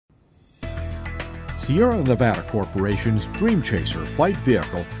Sierra Nevada Corporation's Dream Chaser flight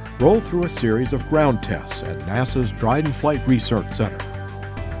vehicle rolled through a series of ground tests at NASA's Dryden Flight Research Center.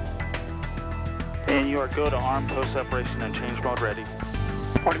 And you are go to arm, post separation, and change mode ready.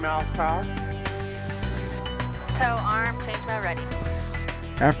 40 miles per hour. Tow arm, change mode ready.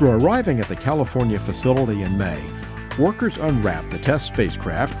 After arriving at the California facility in May, workers unwrapped the test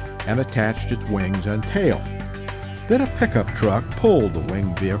spacecraft and attached its wings and tail. Then a pickup truck pulled the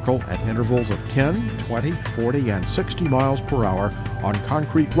winged vehicle at intervals of 10, 20, 40, and 60 miles per hour on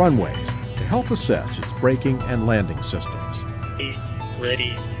concrete runways to help assess its braking and landing systems.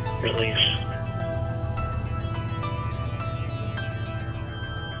 Ready, release.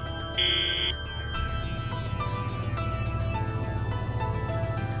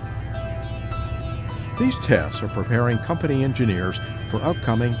 These tests are preparing company engineers for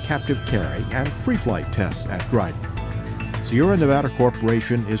upcoming captive carry and free flight tests at Dryden. Sierra Nevada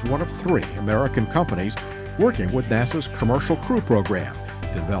Corporation is one of 3 American companies working with NASA's Commercial Crew Program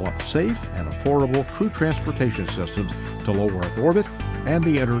to develop safe and affordable crew transportation systems to low Earth orbit and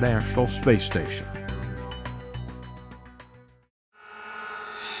the International Space Station.